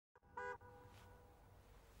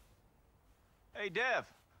Hey, Dev.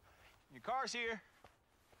 Your car's here.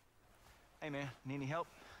 Hey, man, need any help?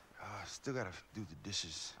 Still gotta do the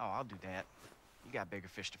dishes. Oh, I'll do that. You got bigger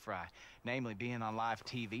fish to fry. Namely, being on live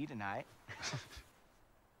TV tonight.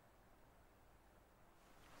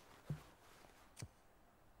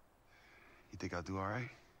 You think I'll do all right?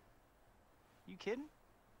 You kidding?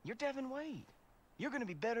 You're Devin Wade. You're gonna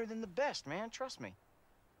be better than the best, man. Trust me.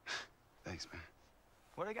 Thanks, man.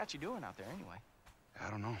 What they got you doing out there, anyway? I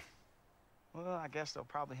don't know. Well, I guess they'll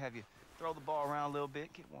probably have you throw the ball around a little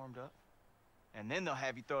bit, get warmed up. And then they'll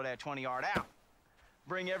have you throw that 20-yard out.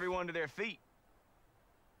 Bring everyone to their feet.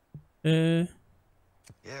 Yeah,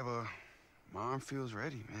 but my arm feels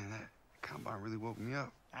ready, man. That combine really woke me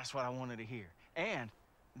up. That's what I wanted to hear. And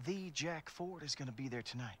the Jack Ford is gonna be there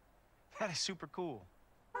tonight. That is super cool.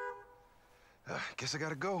 Guess I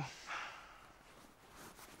gotta go.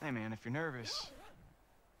 Hey, man, if you're nervous,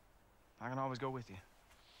 I can always go with you.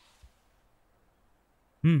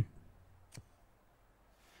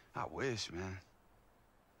 I wish, man.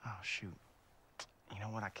 Oh, shoot. You know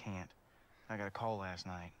what? I can't. I got a call last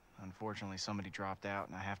night. Unfortunately, somebody dropped out,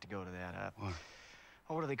 and I have to go to that. What?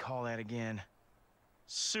 What do they call that again?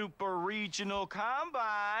 Super Regional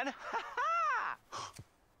Combine.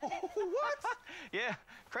 What? Yeah,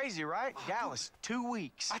 crazy, right? Dallas, 2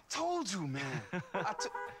 weeks. I told you, man.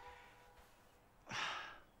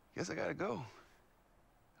 Guess I gotta go.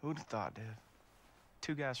 Who'd have thought, Dev?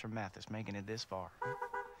 2 guys from Mathis making it this far.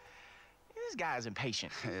 This guy's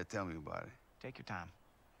impatient. Yeah, tell me about it. Take your time.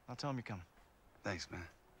 I'll tell him you're coming. Thanks, man.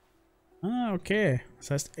 Ah, okay. Das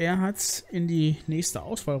heißt, er hat's in die nächste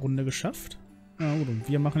Auswahlrunde geschafft. Na gut, und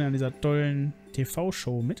wir machen ja an dieser tollen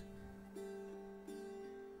TV-Show mit.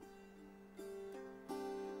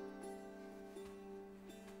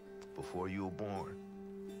 Before you were born,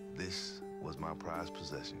 this was my prized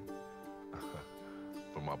possession.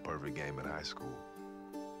 For my perfect game in high school.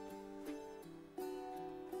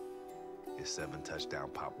 His 7-touchdown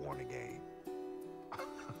Pop Warner game.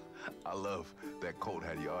 I love that Colt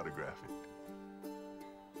had you autograph it.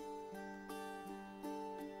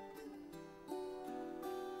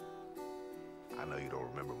 I know you don't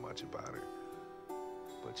remember much about her,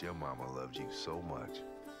 but your mama loved you so much.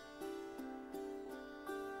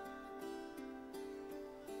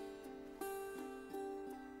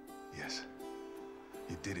 Yes,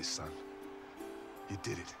 you did it, son. You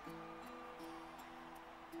did it.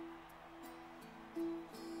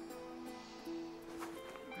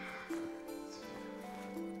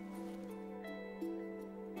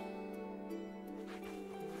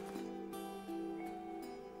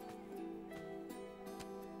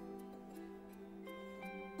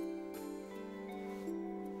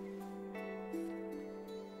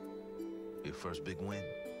 Your first big win?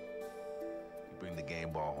 You bring the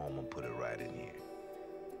game ball home and put it right in here.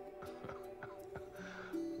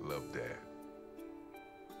 Love that.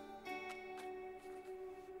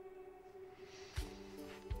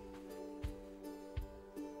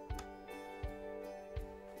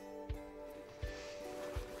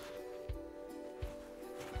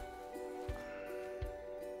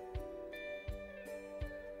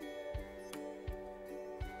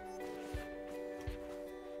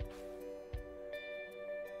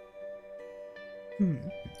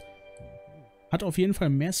 Hat auf jeden Fall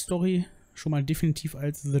mehr Story schon mal definitiv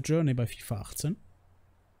als The Journey bei FIFA 18. In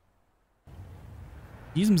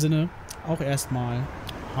diesem Sinne auch erstmal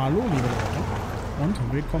hallo liebe Leute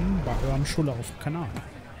und willkommen bei eurem Schulle auf dem Kanal.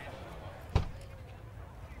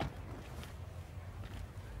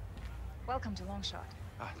 Welcome to Longshot.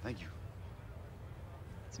 Ah, thank you.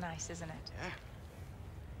 It's nice, isn't it? Yeah.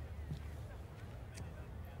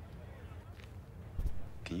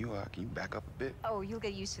 Can you back up a bit? Oh, you'll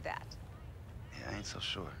get used to that. Yeah, I ain't so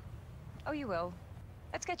sure. Oh, you will.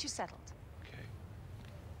 Let's get you settled. Okay.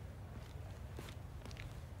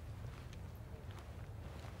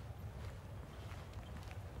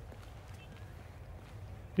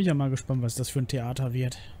 Bin ja mal gespannt, was das für ein Theater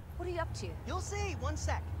wird. What are you up to? You'll see. One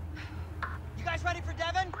sec. You guys ready for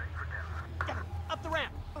Devin? Devin, up the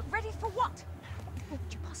ramp. Ready for what? Could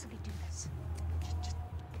you possibly do this? Just...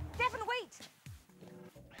 Devin, wait!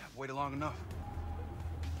 I've waited long enough.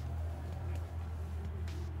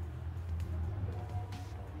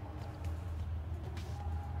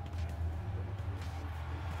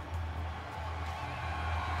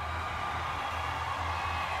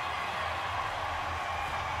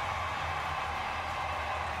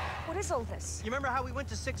 What is all this? You remember how we went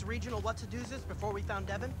to 6 regional what-to-do's before we found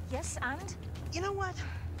Devin? Yes, and? You know what?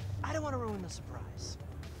 I don't want to ruin the surprise.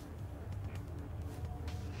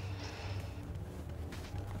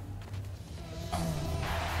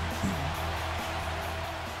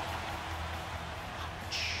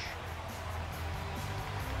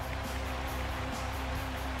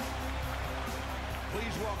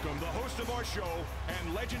 welcome the host of our show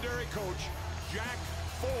and legendary coach, Jack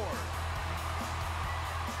Ford.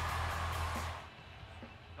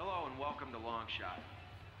 Hello and welcome to Longshot.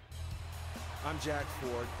 I'm Jack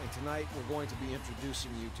Ford, and tonight we're going to be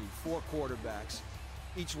introducing you to 4 quarterbacks,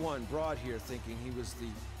 each one brought here thinking he was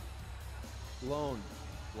the lone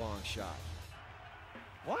long shot.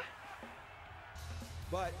 What?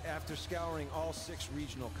 But after scouring all 6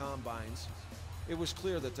 regional combines, it was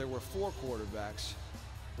clear that there were 4 quarterbacks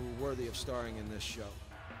who were worthy of starring in this show.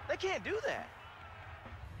 They can't do that.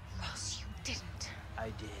 Ross, you didn't. I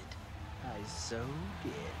did. I so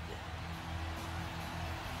did.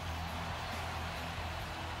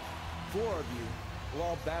 4 of you will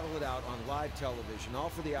all battle it out on live television, all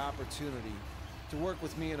for the opportunity to work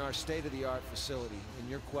with me in our state-of-the-art facility in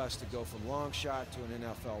your quest to go from long shot to an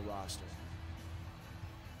NFL roster.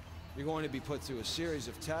 You're going to be put through a series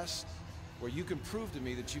of tests where you can prove to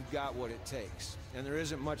me that you've got what it takes, and there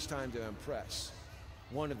isn't much time to impress.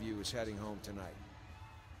 One of you is heading home tonight.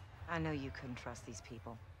 I know you couldn't trust these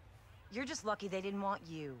people. You're just lucky they didn't want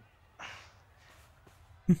you.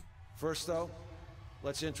 First, though,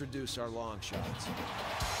 let's introduce our long shots.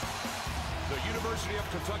 The University of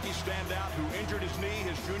Kentucky standout who injured his knee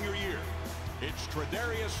his junior year. It's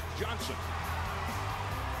Tredarius Johnson.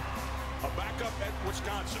 A backup at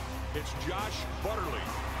Wisconsin. It's Josh Butterly.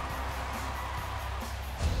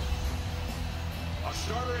 A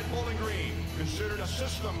starter at Bowling Green, considered a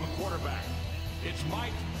system quarterback. It's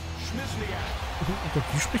Mike Schmizniak. Oh Gott,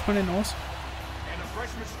 wie spricht man denn aus? And a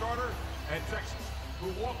freshman starter at Texas,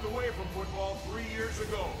 who walked away from football 3 years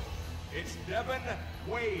ago. It's Devin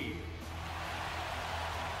Wade.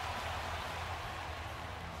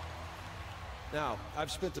 Now,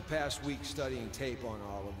 I've spent the past week studying tape on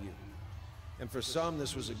all of you. And for some,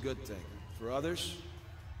 this was a good thing. For others,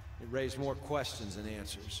 it raised more questions than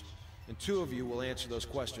answers. And 2 of you will answer those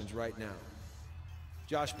questions right now.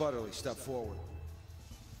 Josh Butterly, step forward.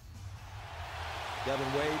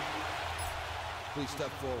 Devin Wade, please step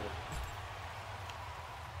forward.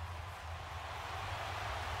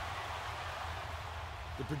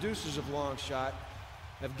 The producers of Longshot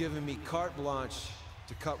have given me carte blanche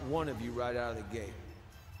to cut one of you right out of the gate.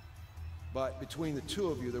 But between the 2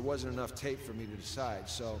 of you, there wasn't enough tape for me to decide,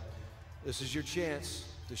 so this is your chance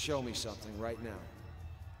to show me something right now.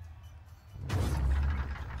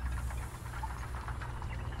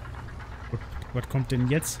 Was kommt denn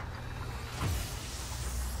jetzt?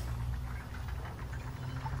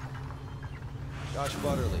 Josh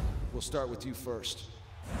Butterly, we'll start with you first.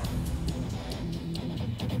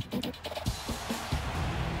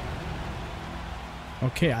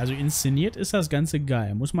 Okay, also inszeniert ist das Ganze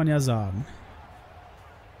geil, muss man ja sagen.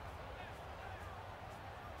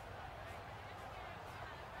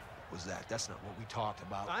 Was that? That's not what we talked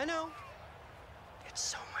about. I know. It's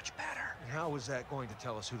so much better. And how is that going to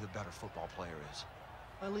tell us who the better football player is?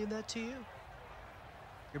 I leave that to you.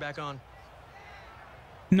 You're back on.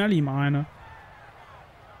 Knall ihm eine.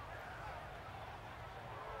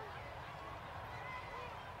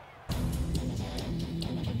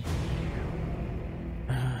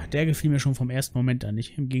 Der gefiel mir schon vom ersten Moment an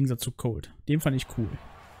nicht, im Gegensatz zu Cold. Den fand ich cool.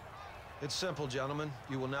 It's simple, gentlemen.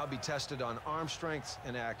 You will now be tested on arm strength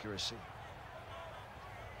and accuracy.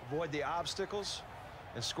 Avoid the obstacles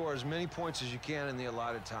and score as many points as you can in the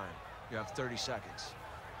allotted time. You have 30 seconds.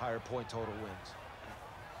 Higher point total wins.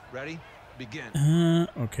 Ready? Begin.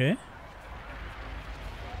 Okay.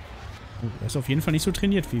 Er ist auf jeden Fall nicht so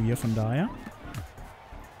trainiert wie wir, von daher.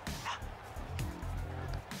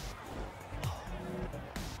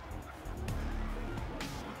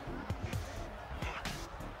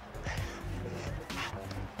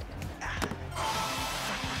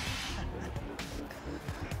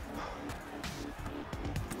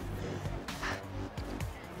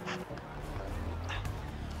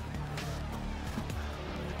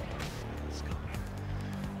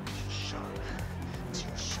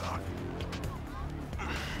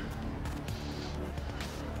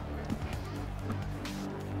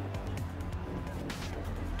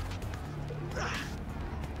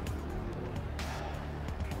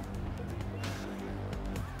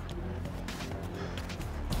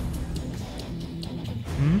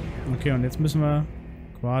 Okay, und jetzt müssen wir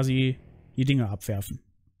quasi die Dinge abwerfen.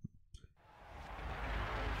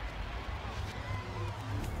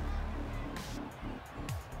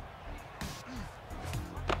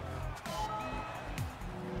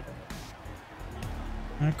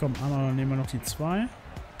 Na komm, einmal nehmen wir noch die 2.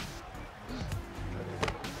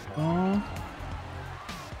 So.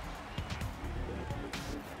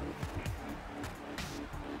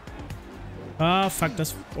 Ah, fuck,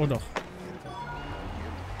 das... Oh doch.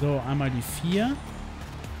 So, einmal die 4.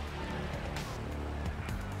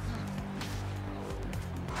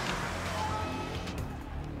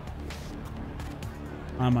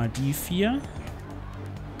 Einmal die 4.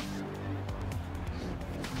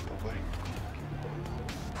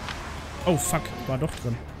 Oh, fuck. War doch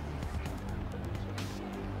drin.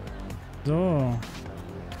 So.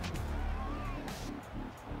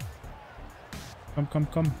 Komm,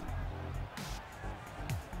 komm, komm.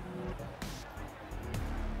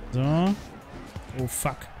 So. Oh,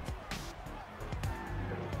 fuck.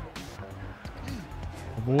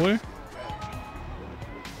 Obwohl.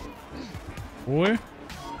 Obwohl.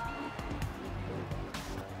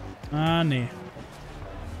 Ah, nee.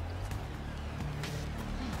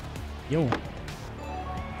 Jo.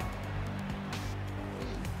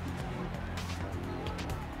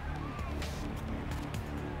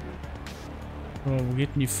 So, wo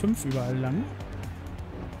geht denn die 5 überall lang?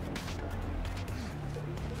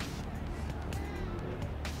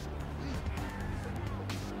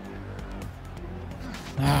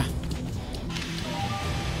 Ah.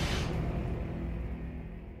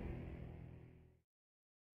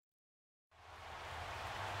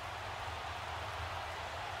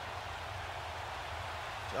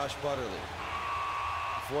 Josh Butterly.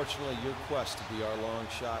 Unfortunately, your quest to be our long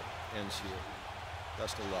shot ends here.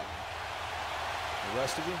 Best of luck. The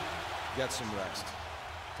rest of you, get some rest.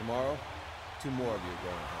 Tomorrow, 2 more of you are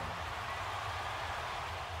going home.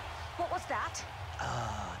 What was that?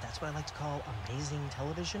 That's what I like to call amazing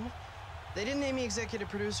television. They didn't name me executive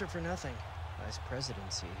producer for nothing. Vice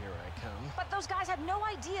presidency, here I come. But those guys had no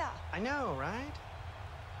idea. I know, right?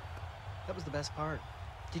 That was the best part.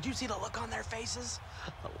 Did you see the look on their faces?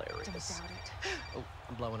 Hilarious. Don't doubt it. Oh,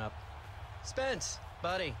 I'm blowing up. Spence,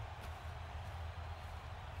 buddy.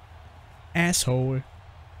 Asshole.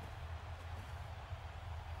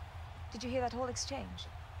 Did you hear that whole exchange?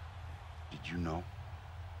 Did you know?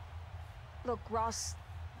 Look, Ross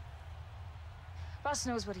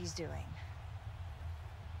knows what he's doing.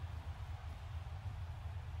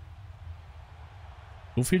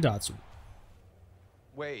 So viel dazu.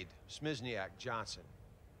 Wade, Smizniak, Johnson.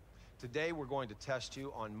 Today we're going to test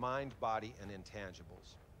you on mind, body, and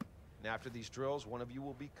intangibles. And after these drills, one of you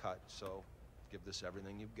will be cut, so give this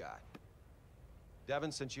everything you've got.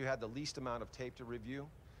 Devin, since you had the least amount of tape to review,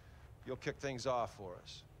 you'll kick things off for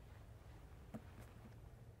us.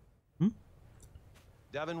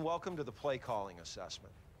 Devin, welcome to the play calling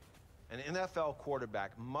assessment. An NFL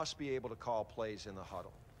quarterback must be able to call plays in the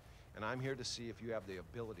huddle, and I'm here to see if you have the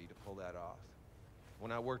ability to pull that off.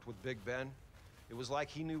 When I worked with Big Ben, it was like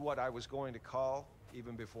he knew what I was going to call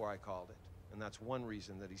even before I called it, and that's one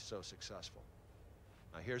reason that he's so successful.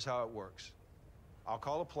 Now here's how it works. I'll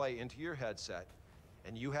call a play into your headset,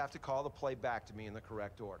 and you have to call the play back to me in the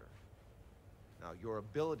correct order. Now, your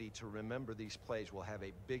ability to remember these plays will have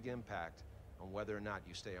a big impact on whether or not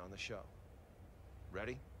you stay on the show.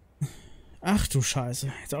 Ready? Ach du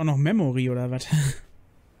Scheiße. Jetzt auch noch Memory oder was?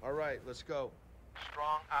 All right, let's go.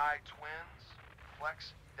 Strong eye twins,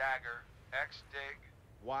 flex dagger, X dig.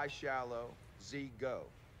 Y shallow, Z go.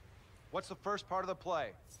 What's the first part of the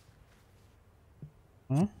play?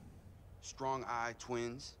 Hm? Strong eye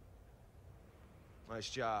twins. Nice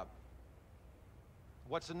job.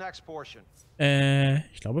 What's the next portion?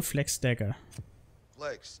 Ich glaube FlexScan.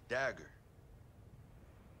 Flex dagger.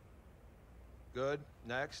 Good.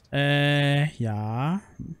 Next. Ja.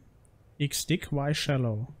 X-Dick,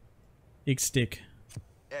 Y-Shallow. X-Dick.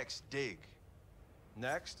 X dig.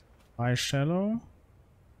 Next. Y-Shallow.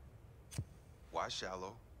 Y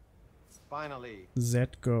shallow. Finally.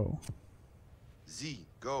 Z-Go. Z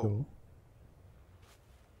go. Go.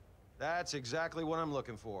 That's exactly what I'm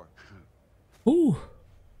looking for.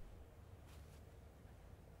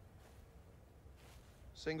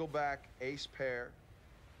 Single back, ace pair.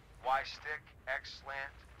 Y stick, X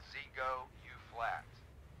slant, Z go, U flat.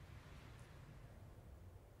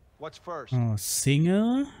 What's first? Oh,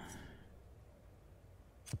 Single.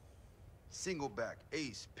 Single back,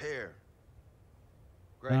 ace, pair.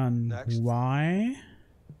 Great. Dann Next. Y.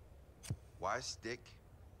 Y stick.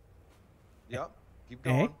 Yep. Keep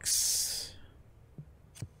going. X.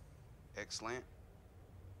 X slant.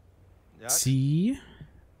 Next. C.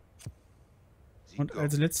 Z Und go.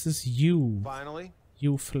 als letztes U. Finally.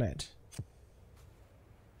 U flat.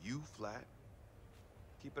 U flat.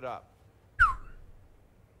 Keep it up.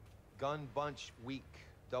 Gun bunch weak.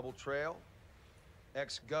 Double trail.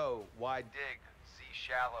 X go. Y Dig, Z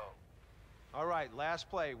shallow. All right, last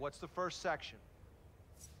play. What's the first section?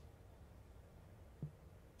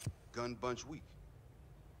 Gun bunch weak.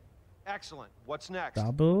 Excellent. What's next?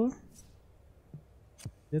 Double.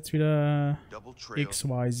 Jetzt wieder Double trail. X,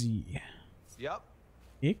 Y, Z. Yep.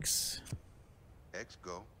 X. X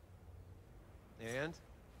go. And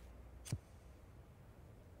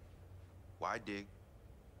Y dig.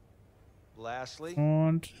 Lastly,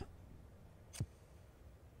 Und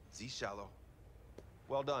Z shallow.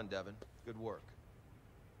 well done, Devin. Good work.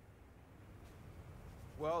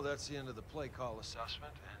 Well, that's the end of the play call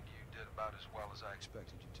assessment, and you did about as well as I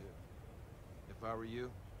expected you to. If I were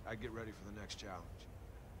you, I'd get ready for the next challenge.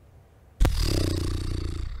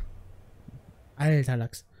 alter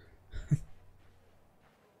Lachs.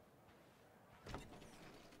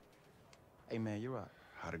 Hey, man, you're right.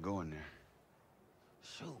 How'd it go in there?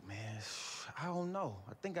 Shoot, man. I don't know.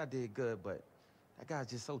 I think I did good, but that guy's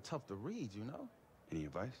just so tough to read, you know? Any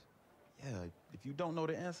advice? Yeah, if you don't know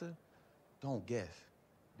the answer, don't guess.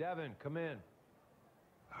 Devin, come in.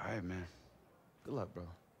 All right, man. Good luck, bro.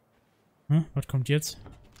 Hm, was kommt jetzt?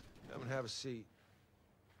 Devin, have a seat.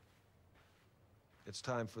 It's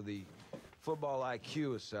time for the football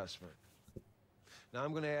IQ assessment. Now,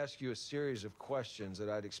 I'm going to ask you a series of questions that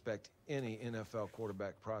I'd expect any NFL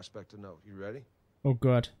quarterback prospect to know. You ready? Oh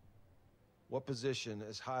Gott. What position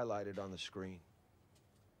is highlighted on the screen?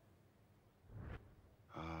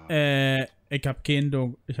 Ich hab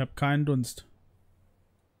keinen Dunst.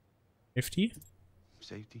 Safety?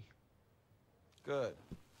 Safety. Good.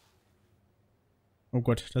 Oh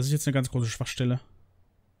Gott, das ist jetzt eine ganz große Schwachstelle.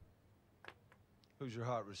 Who's your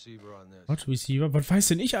hot receiver on this? What Receiver? Was weiß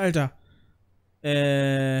denn ich, Alter? He's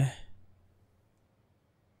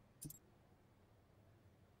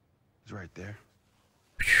right there.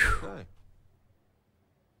 Okay.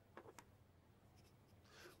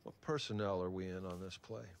 What personnel are we in on this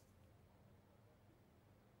play?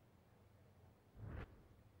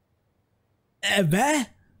 Wer?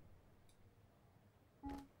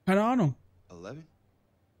 Keine Ahnung. 11?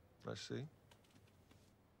 Let's see.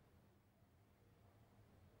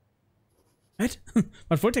 Was?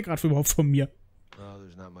 Was wollt ihr gerade überhaupt von mir? Oh,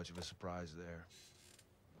 there's not much of a surprise there.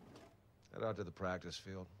 Head out to the practice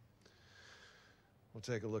field. We'll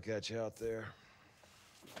take a look at you out there.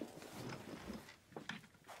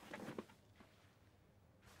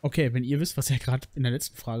 Okay, wenn ihr wisst, was ihr gerade in der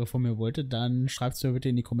letzten Frage von mir wolltet, dann schreibt es mir bitte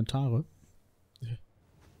in die Kommentare.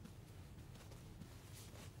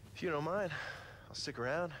 If you don't mind, I'll stick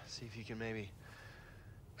around, see if you can maybe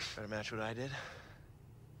try to match what I did.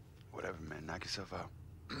 Whatever, man. Knock yourself out.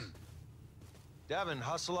 Devin,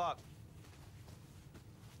 hustle up.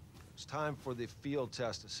 It's time for the field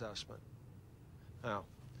test assessment. Now,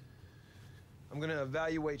 I'm going to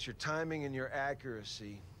evaluate your timing and your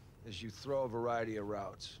accuracy as you throw a variety of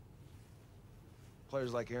routes.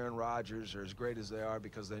 Players like Aaron Rodgers are as great as they are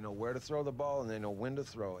because they know where to throw the ball and they know when to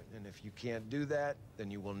throw it. And if you can't do that, then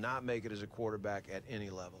you will not make it as a quarterback at any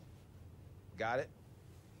level. Got it?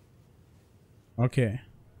 Okay.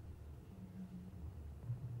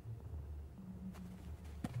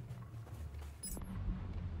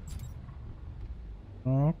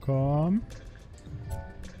 Oh, komm.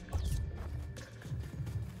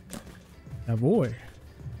 Jawohl.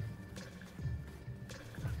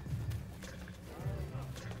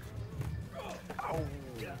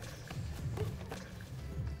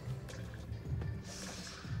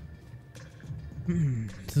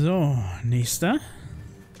 So, nächster.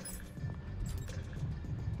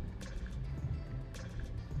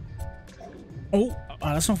 Oh,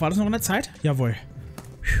 war das noch in der Zeit? Jawohl.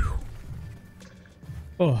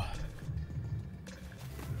 Oh.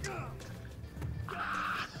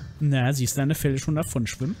 Na, siehst du, deine Fälle schon davon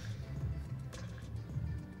schwimmen?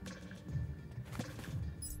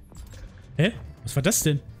 Hä? Was war das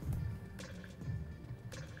denn?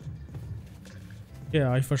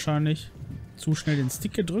 Ja, ich wahrscheinlich zu schnell den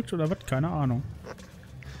Stick gedrückt oder was? Keine Ahnung.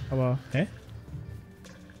 Aber, hä?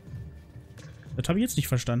 Das habe ich jetzt nicht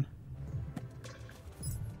verstanden.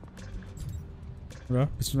 Oder?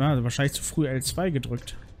 Bist du wahrscheinlich zu früh L2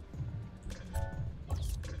 gedrückt.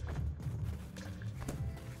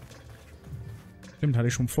 Stimmt, hatte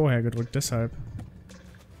ich schon vorher gedrückt, deshalb.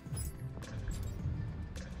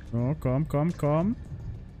 So, komm, komm, komm.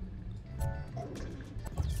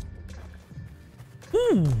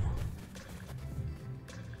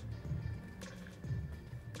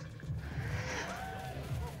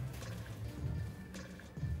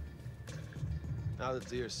 Now that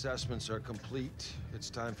the assessments are complete, it's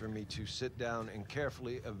time for me to sit down and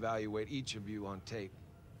carefully evaluate each of you on tape.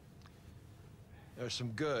 There's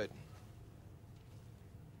some good.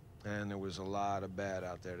 And there was a lot of bad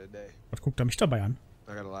out there today. Was guckt er mich dabei an?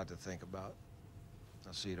 I got a lot to think about.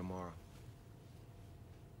 I'll see you tomorrow.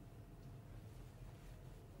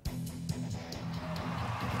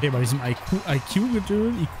 Okay, bei diesem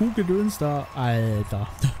IQ-Gedöns da, Alter.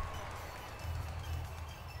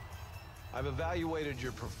 I've evaluated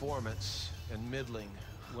your performance, and middling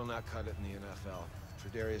will not cut it in the NFL.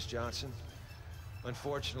 Tre'Davious Johnson,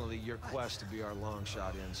 Unfortunately, your quest to be our long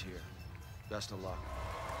shot ends here. Best of luck.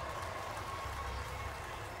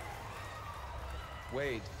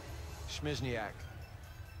 Wade, Schmizniak,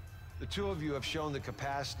 the two of you have shown the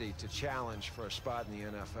capacity to challenge for a spot in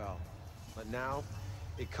the NFL. But now,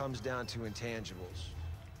 it comes down to intangibles.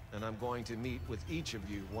 And I'm going to meet with each of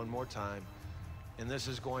you one more time, and this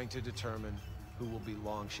is going to determine who will be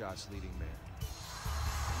Longshot's leading man.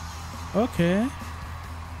 Okay.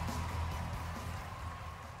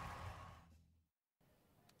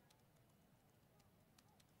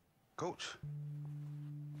 Coach,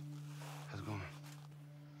 how's it going?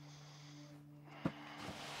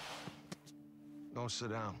 Don't sit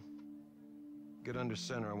down. Get under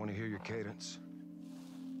center. I want to hear your cadence.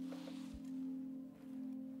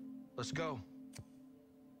 Let's go.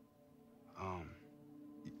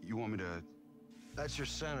 You want me to... That's your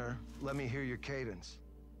center. Let me hear your cadence.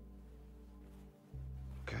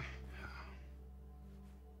 Okay.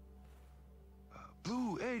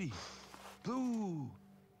 Blue 80. Blue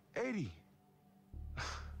 80.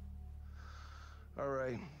 All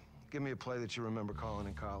right. Give me a play that you remember calling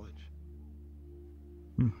in college.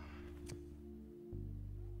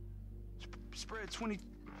 Spread 20.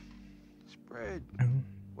 Spread.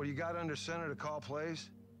 What, you got under center to call plays?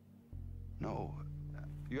 No.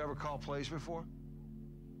 You ever call plays before?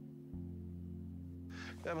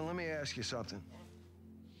 Devin, let me ask you something.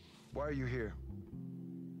 Why are you here?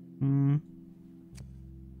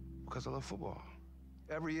 Because I love football.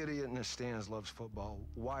 Every idiot in the stands loves football.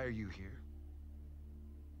 Why are you here?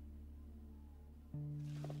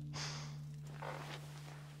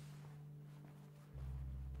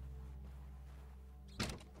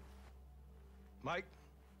 Mike?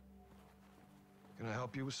 Can I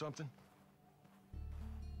help you with something?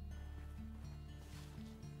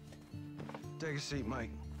 Take a seat,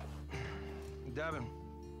 Mike. Devin.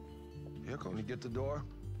 Yeah, Coach. Can you get the door?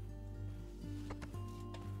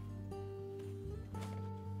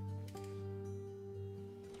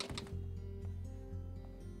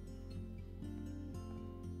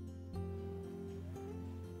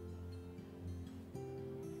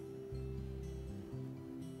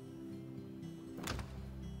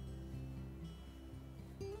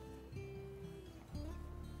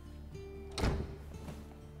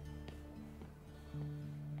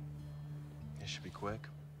 It should be quick.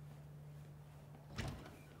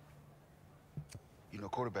 You know,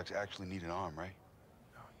 quarterbacks actually need an arm, right?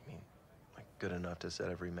 Oh, you mean like good enough to set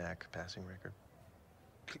every MAC passing record?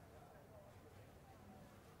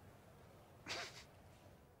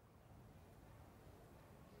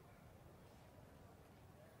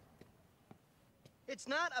 It's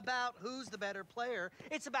not about who's the better player.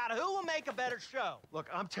 It's about who will make a better show. Look,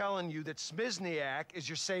 I'm telling you that Smizniak is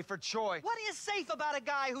your safer choice. What is safe about a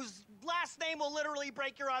guy whose last name will literally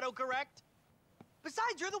break your autocorrect?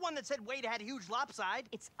 Besides, you're the one that said Wade had huge lopside.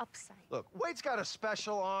 It's upside. Look, Wade's got a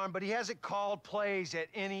special arm, but he hasn't called plays at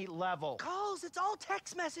any level. Calls, it's all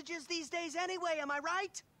text messages these days anyway, am I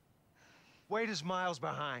right? Wade is miles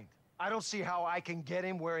behind. I don't see how I can get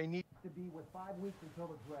him where he needs to be with 5 weeks until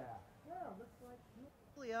the draft. Yeah, looks like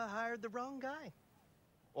Julia hired the wrong guy.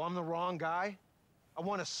 Well, I'm the wrong guy? I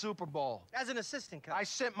won a Super Bowl. As an assistant coach. I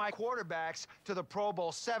sent my quarterbacks to the Pro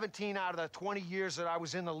Bowl 17 out of the 20 years that I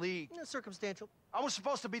was in the league. Circumstantial. I was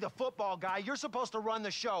supposed to be the football guy. You're supposed to run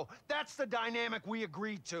the show. That's the dynamic we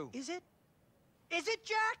agreed to. Is it? Is it,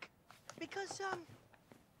 Jack? Because,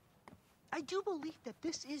 I do believe that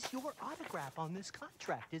this is your autograph on this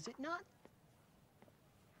contract, is it not?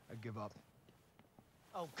 I give up.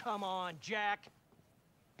 Oh, come on, Jack.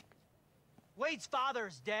 Wade's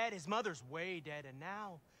father's dead, his mother's way dead, and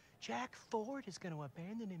now Jack Ford is going to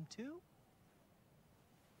abandon him too?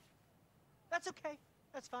 That's okay.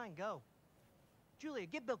 That's fine, go. Julia,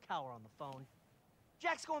 get Bill Cowher on the phone.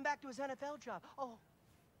 Jack's going back to his NFL job. Oh,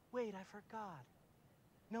 wait, I forgot.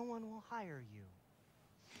 No one will hire you.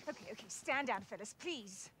 Okay, stand down, fellas,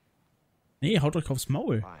 please. Nee, haut euch aufs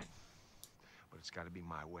Maul. Fine. But it's got to be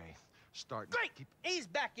my way. Start. Great! He's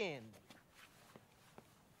back in.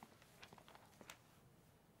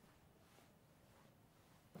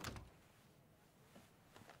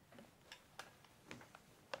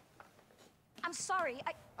 I'm sorry,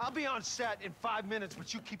 I'll be on set in 5 minutes,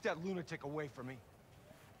 but you keep that lunatic away from me.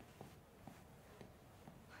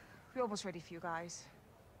 we're almost ready for you guys.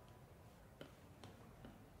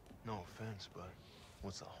 No offense, but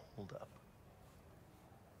what's the holdup?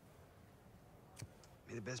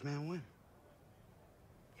 May the best man win.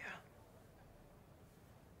 Yeah.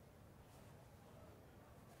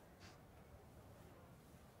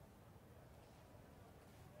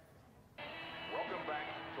 Welcome back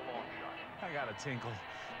to Longshot. I got a tinkle,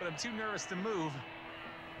 but I'm too nervous to move.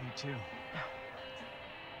 Me too.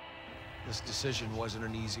 This decision wasn't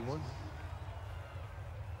an easy one.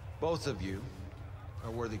 Both of you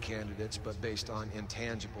are worthy candidates, but based on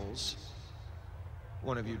intangibles,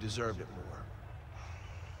 one of you deserved it more.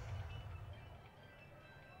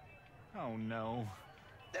 Oh no.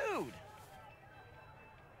 Dude!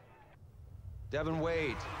 Devin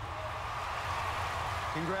Wade,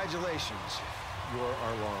 congratulations. You're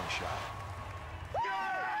our long shot.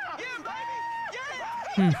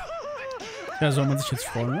 Ja, soll man sich jetzt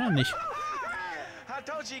freuen oder nicht? I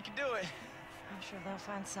told you could do it. I'm sure they'll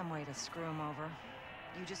find some way to screw him over.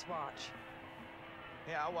 You just watch.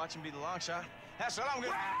 Yeah, I'll watch him be the long shot. That's what I'm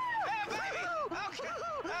gonna. Hey, baby! Okay.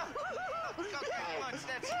 Okay, once.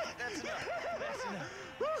 That's enough. That's enough.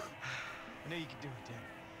 I knew you could do it, Dan.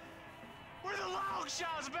 We're the long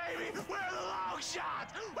shots, baby! We're the long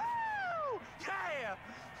shots! Woo! Yeah!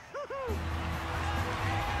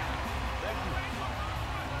 Thank you.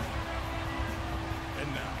 And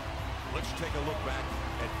now, let's take a look back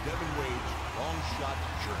at Devin Wade's long shot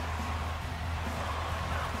journey.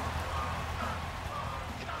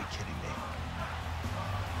 You gotta be kidding me.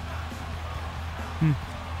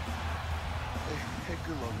 Hey,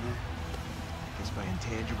 good luck, man. Guess by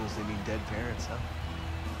intangibles they mean dead parents, huh?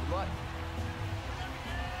 Good luck.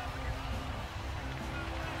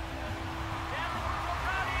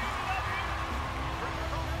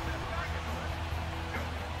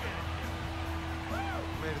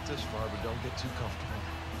 Made it this far, but don't get too comfortable.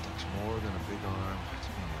 It takes more than a big arm to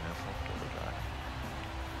be an NFL quarterback.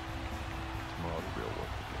 Tomorrow the real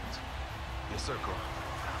work begins. Yes, sir, Carl.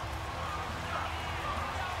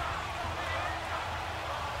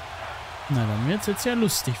 Na, dann wird's jetzt ja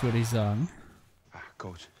lustig, würde ich sagen.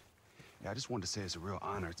 Coach, yeah, I just wanted to say it's a real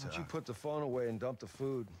honor to... Why don't you put the phone away and dump the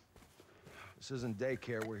food? This isn't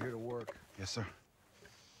daycare, we're here to work. Yes, sir.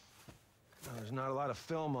 Now, there's not a lot of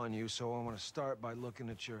film on you, so I want to start by looking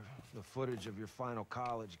at the footage of your final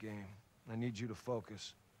college game. I need you to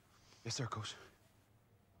focus. Yes, sir, Coach.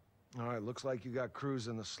 All right, looks like you got Cruz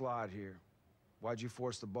in the slot here. Why'd you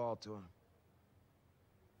force the ball to him?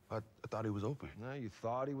 I thought he was open. No, you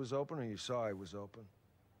thought he was open or you saw he was open?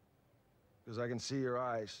 Because I can see your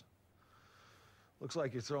eyes. Looks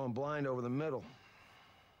like you're throwing blind over the middle.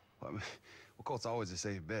 Well, Colt's always a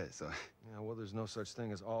safe bet, so... Yeah, well, there's no such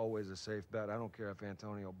thing as always a safe bet. I don't care if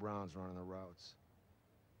Antonio Brown's running the routes.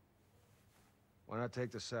 Why not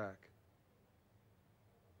take the sack?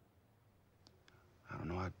 I don't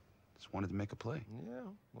know, I just wanted to make a play. Yeah,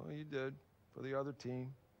 well, you did. For the other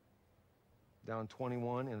team. Down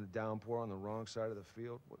 21 in a downpour on the wrong side of the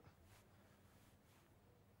field.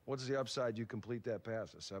 What's the upside you complete that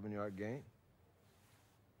pass? A 7-yard gain?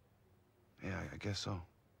 Yeah, I guess so.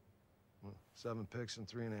 Well, 7 picks in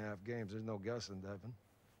 3.5 games. There's no guessing, Devin.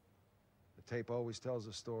 The tape always tells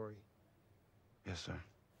a story. Yes, sir.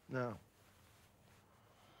 Now,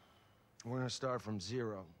 we're gonna start from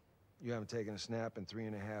 0. You haven't taken a snap in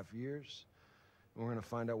 3.5 years. We're gonna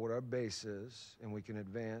find out what our base is, and we can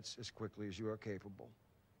advance as quickly as you are capable.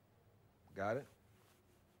 Got it?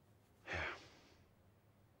 Yeah.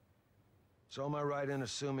 So am I right in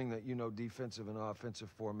assuming that you know defensive and offensive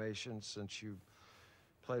formations since you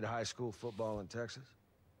played high school football in Texas?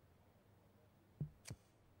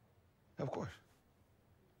 Of course.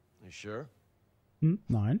 You sure?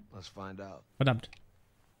 Nein. Let's find out. Verdammt.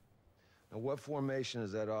 Now, what formation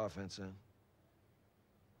is that offense in?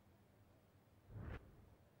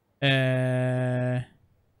 Keine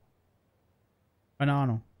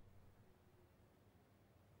Ahnung.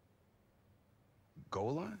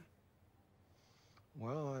 Goal line?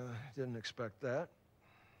 Well, I didn't expect that.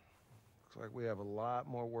 Looks like we have a lot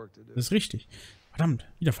more work to do. Das ist richtig. Verdammt,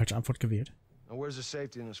 wieder falsche Antwort gewählt. Now, where's the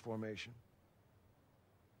safety in this formation?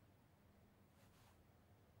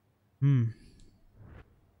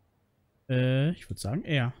 Ich würde sagen,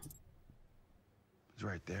 er. He's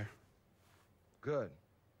right there. Good.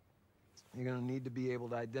 You're gonna need to be able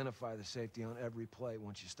to identify the safety on every play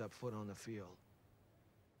once you step foot on the field.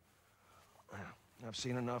 I've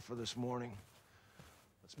seen enough for this morning.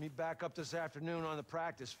 Let's meet back up this afternoon on the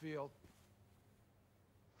practice field.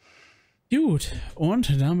 Gut,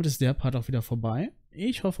 und damit ist der Part auch wieder vorbei.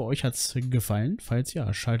 Ich hoffe, euch hat's gefallen. Falls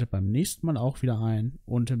ja, schaltet beim nächsten Mal auch wieder ein.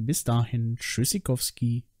 Und bis dahin,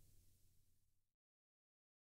 Tschüssikowski.